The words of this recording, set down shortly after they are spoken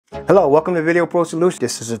Hello, welcome to Video Pro Solutions.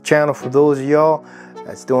 This is a channel for those of y'all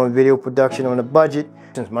that's doing video production on a budget.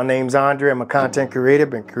 My name's Andre. I'm a content creator.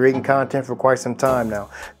 Been creating content for quite some time now.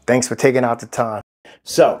 Thanks for taking out the time.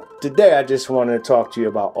 So today I just wanted to talk to you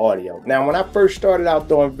about audio. Now, when I first started out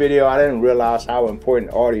doing video, I didn't realize how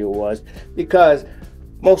important audio was, because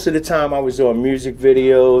most of the time I was doing music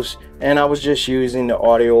videos and I was just using the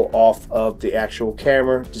audio off of the actual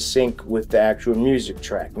camera to sync with the actual music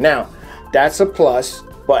track. Now, that's a plus,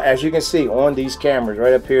 but as you can see on these cameras,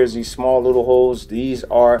 right up here is these small little holes. These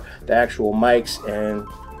are the actual mics, and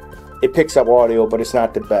it picks up audio, but it's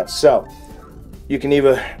not the best. So you can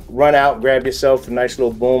either run out, grab yourself a nice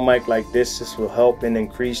little boom mic like this. This will help and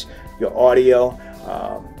increase your audio.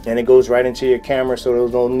 And it goes right into your camera, so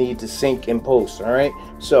there's no need to sync in post. All right,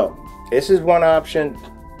 so this is one option.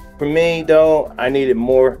 For me though, I needed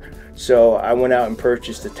more, so I went out and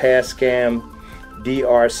purchased the Tascam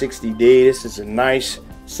DR60D. This is a nice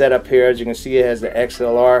setup here. As you can see, it has the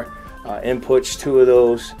XLR inputs, 2 of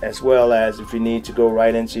those, as well as if you need to go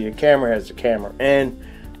right into your camera, it has the camera, and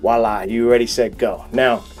voila, you ready, set, go.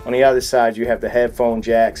 Now on the other side you have the headphone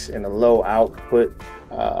jacks and a low output,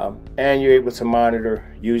 and you're able to monitor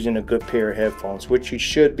using a good pair of headphones, which you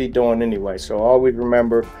should be doing anyway. So always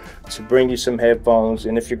remember to bring you some headphones,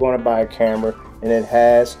 and if you're going to buy a camera and it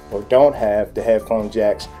has or don't have the headphone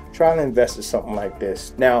jacks, try to invest in something like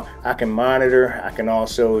this. Now I can monitor, I can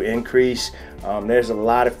also increase. There's a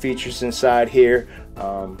lot of features inside here.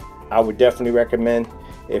 I would definitely recommend,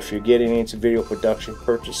 if you're getting into video production,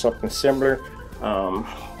 purchase something similar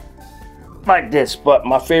like this. But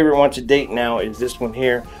my favorite one to date now is this one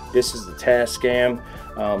here. This is the Tascam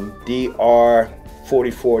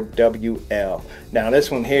DR44WL. Now this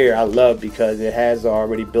one here I love because it has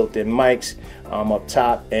already built-in mics up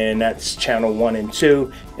top, and that's channel 1 and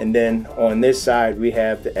 2, and then on this side we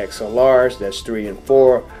have the XLRs, that's 3 and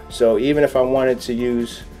 4. So even if I wanted to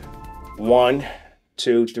use 1,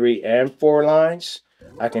 2, 3, and 4 lines,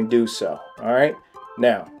 I can do so. All right,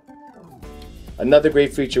 now another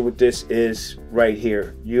great feature with this is right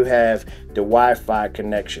here, you have the Wi-Fi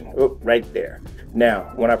connection. Oh, right there.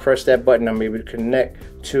 Now when I press that button, I'm able to connect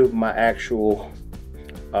to my actual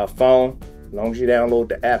phone. As long as you download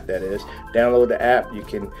the app, that is. Download the app, you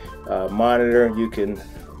can monitor, you can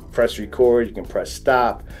press record, you can press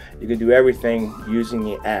stop, you can do everything using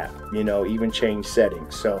the app, you know, even change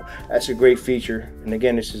settings. So that's a great feature, and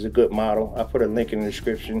again, this is a good model. I'll put a link in the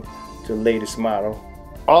description to the latest model.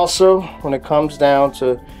 Also, when it comes down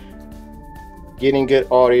to getting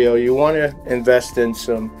good audio, you want to invest in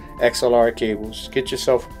some XLR cables. Get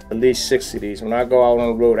yourself at least 6 of these. When I go out on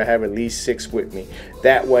the road, I have at least 6 with me.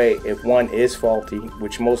 That way, if one is faulty,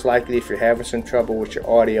 which most likely if you're having some trouble with your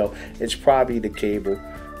audio, it's probably the cable.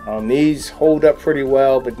 These hold up pretty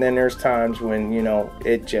well, but then there's times when, you know,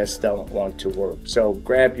 it just don't want to work. So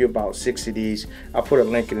grab you about 6 of these. I'll put a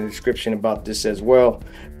link in the description about this as well.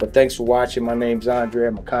 But thanks for watching. My name's Andre.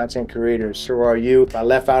 I'm a content creator. So are you. If I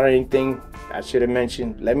left out anything I should have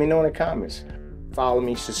mentioned, let me know in the comments. Follow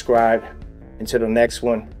me, subscribe. Until the next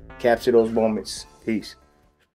one, capture those moments. Peace.